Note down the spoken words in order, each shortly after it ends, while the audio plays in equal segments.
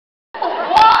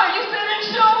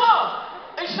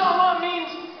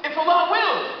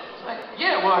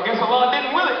I guess Allah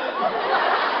didn't will it.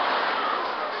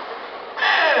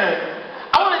 Man,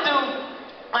 I want to do,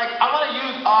 like, I want to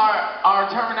use our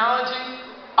terminology.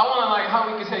 I want to, like, how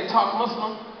we can say talk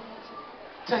Muslim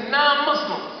to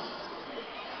non-Muslims.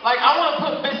 Like, I want to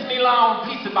put Bismillah on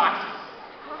pizza boxes.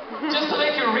 Just so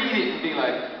they can read it and be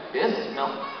like, Bismillah.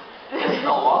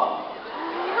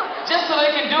 Just so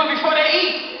they can do it before they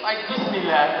eat. Like,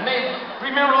 Bismillah. And they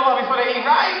remember Allah before they eat,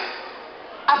 right?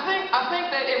 I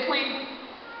think that if we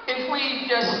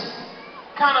just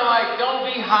kind of like don't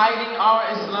be hiding our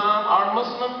Islam, our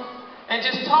Muslim, and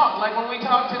just talk. Like when we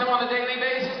talk to them on a daily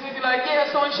basis, we'd be like,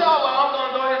 yeah, so inshallah, I'm going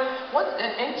to go ahead. What,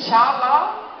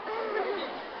 inshallah?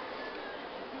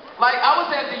 Like, I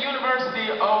was at the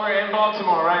university over in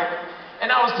Baltimore, right?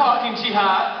 And I was talking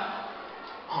jihad.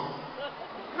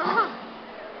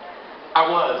 I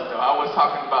was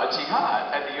talking about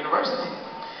jihad at the university.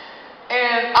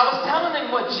 And I was telling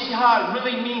them what jihad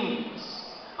really means.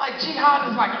 Like, jihad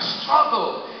is like a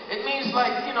struggle. It means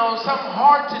like, you know, something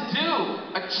hard to do,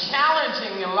 a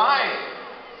challenging in life.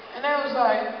 And they was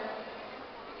like,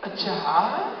 a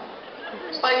jihad?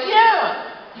 It's like,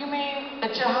 yeah. You mean a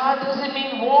jihad doesn't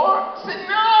mean war? I said,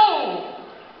 no.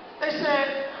 They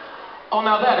said, oh,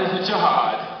 now that is a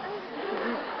jihad.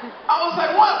 I was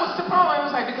like, what? What's the problem? It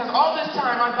was like, because all this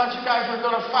time I thought you guys were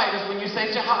going to fight us when you say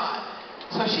jihad.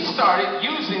 So she started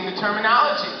using the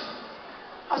terminology.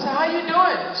 I said, how you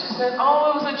doing? She said,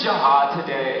 oh, it was a jihad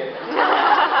today.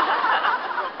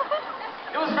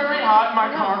 It was very hot,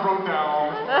 my car broke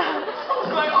down. I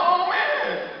was like, oh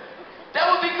man, that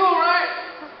would be cool, right?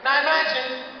 Now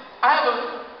imagine, I have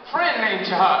a friend named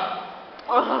Jihad.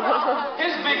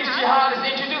 His biggest jihad is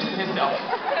introducing himself.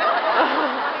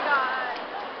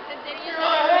 You're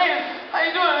like, hey, how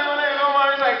you doing? My name is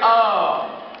Omar. He's like,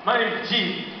 oh, my name is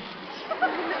G.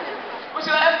 What's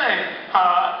your last name?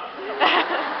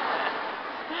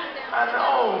 I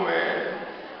know, man.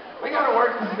 We gotta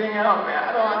work this thing out, man.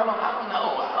 I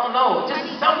don't know.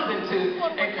 Just something to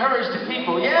encourage the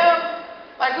people, yeah?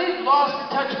 Like, we've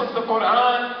lost touch with the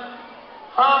Quran.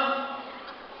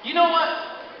 You know what?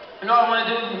 You know what I want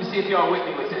to do? Let me see if y'all with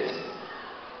me with this.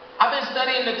 I've been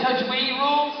studying the Tajweed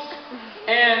rules,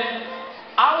 and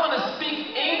I want to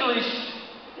speak English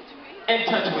in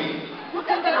Tajweed.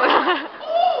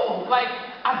 Ooh, like,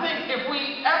 I think if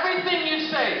everything you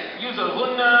say, use a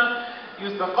gunna,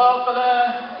 use the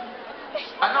qafala.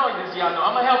 I know this, y'all know.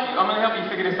 I'm gonna help you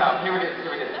figure this out. Here it is.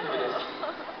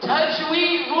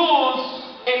 Tajweed rules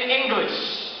in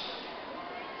English.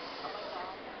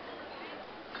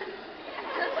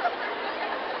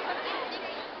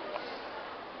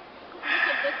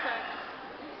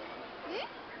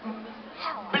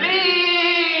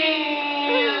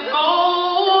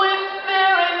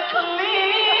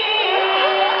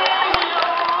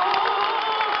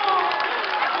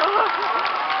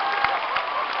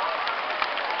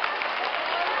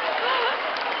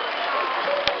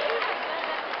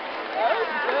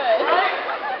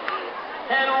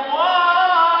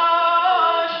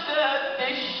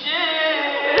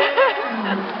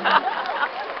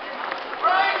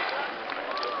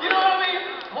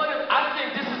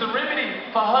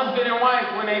 For husband and wife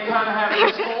when they kind of have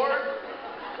discord.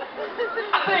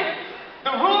 I think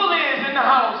the rule is in the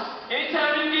house,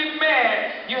 anytime you get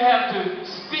mad, you have to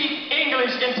speak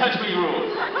English in Tajweed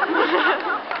rules.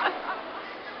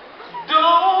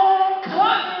 Don't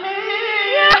cut me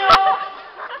off.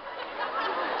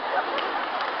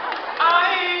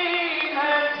 I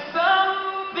have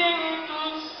something to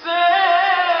say.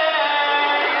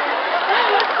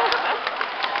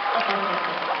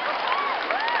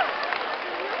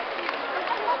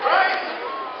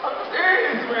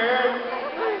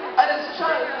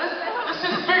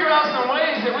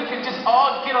 That we can just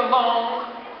all get along.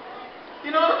 You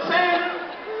know what I'm saying?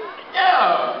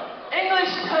 Yeah.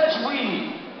 English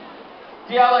Tajweed.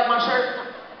 Do y'all like my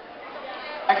shirt?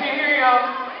 I can't hear y'all.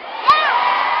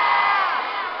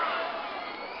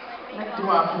 Make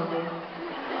dua for me.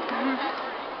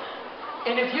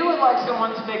 And if you would like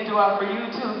someone to make dua for you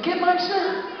too, get my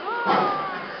shirt.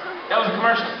 That was a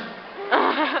commercial.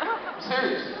 I'm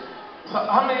serious. So,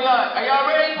 alhamdulillah, are y'all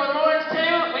ready for the Lord's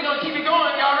tale? We're gonna keep it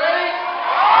going. Y'all ready?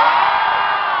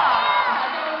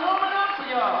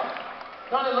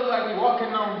 Don't it look like we walking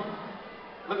on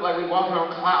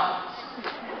clouds?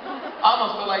 I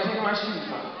almost feel like taking my shoes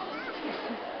off.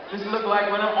 This look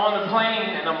like when I'm on the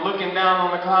plane and I'm looking down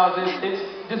on the clouds,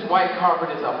 this white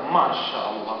carpet is a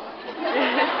mashallah.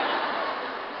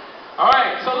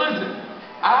 Alright, so listen.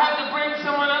 I had to bring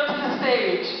someone up to the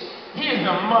stage. He is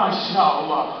a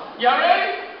mashallah. Y'all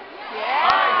ready? Yeah.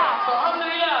 Alright, so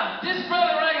alhamdulillah, this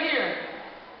brother right here,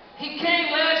 he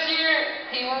came last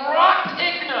year, he rocked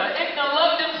ICNA. ICNA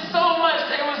loved him so much,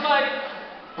 they was like,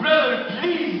 brother,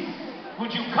 please,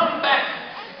 would you come back